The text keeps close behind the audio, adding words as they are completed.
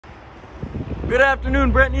Good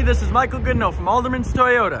afternoon, Brittany. This is Michael Goodnow from Alderman's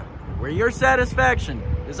Toyota, where your satisfaction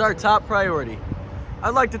is our top priority.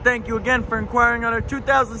 I'd like to thank you again for inquiring on our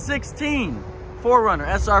 2016 4Runner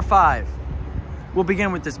SR5. We'll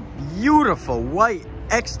begin with this beautiful white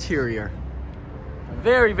exterior.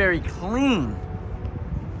 Very, very clean.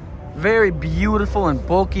 Very beautiful and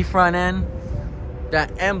bulky front end. That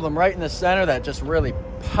emblem right in the center that just really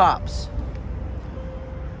pops.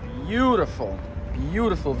 Beautiful,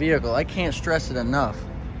 beautiful vehicle. I can't stress it enough.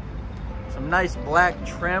 Some nice black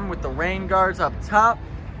trim with the rain guards up top.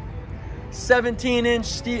 17-inch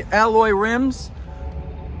steel alloy rims.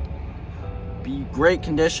 Be great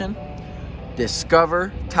condition.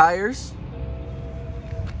 Discover tires.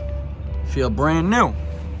 Feel brand new.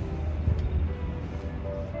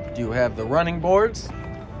 Do have the running boards.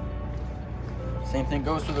 Same thing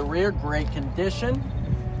goes for the rear. Great condition.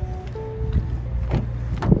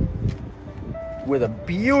 With a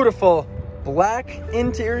beautiful black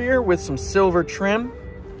interior with some silver trim.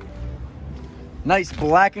 Nice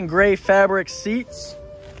black and gray fabric seats.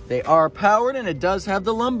 They are powered and it does have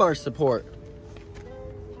the lumbar support.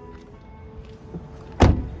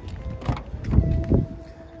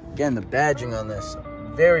 Again, the badging on this,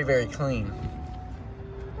 very, very clean.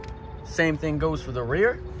 Same thing goes for the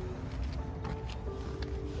rear.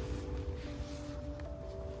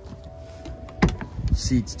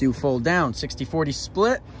 Seats do fold down, 60-40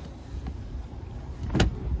 split.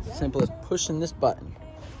 Simple as pushing this button.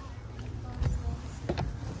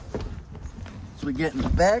 So we get in the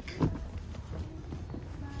back.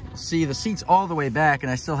 See, the seat's all the way back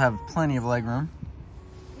and I still have plenty of leg room.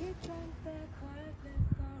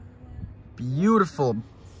 Beautiful,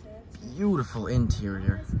 beautiful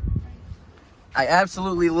interior. I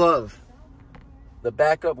absolutely love the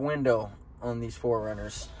backup window on these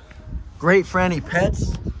 4Runners. Great for any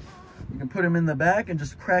pets. You can put them in the back and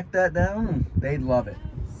just crack that down and they'd love it.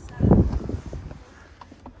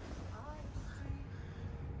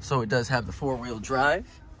 So it does have the 4-wheel drive.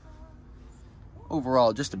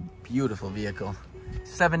 Overall, just a beautiful vehicle.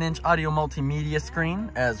 7-inch audio multimedia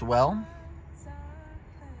screen as well.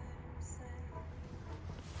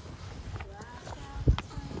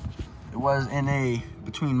 It was in a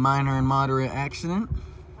between minor and moderate accident.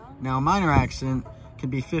 Now a minor accident can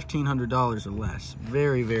be $1,500 or less.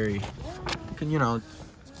 Very, very, can, you know,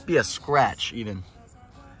 be a scratch even.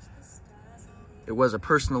 It was a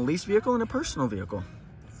personal lease vehicle and a personal vehicle.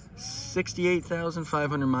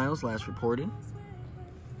 68,500 miles last reported.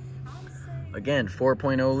 Again,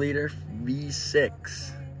 4.0 liter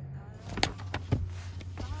V6.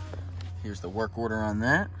 Here's the work order on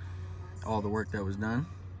that. All the work that was done.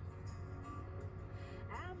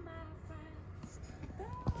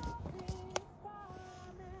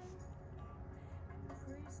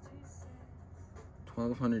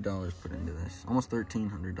 $1,200 put into this, almost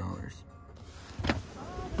 $1,300.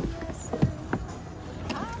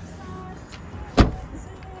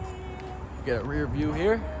 Get a rear view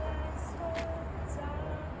here.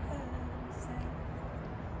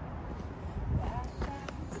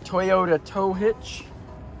 The Toyota tow hitch.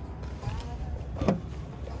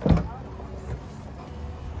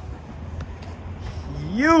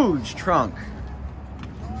 Huge trunk.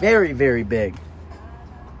 Very, very big.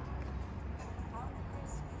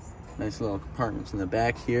 Nice little compartments in the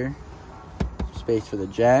back here. Space for the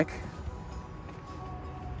jack.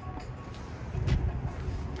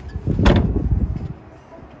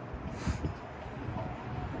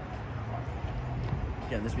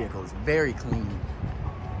 Again, this vehicle is very clean.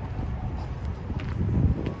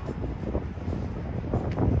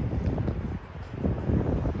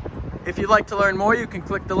 If you'd like to learn more, you can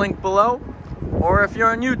click the link below. Or if you're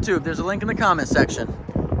on YouTube, there's a link in the comment section.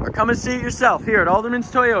 Or come and see it yourself here at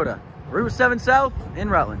Alderman's Toyota, Route 7 South in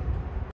Rutland.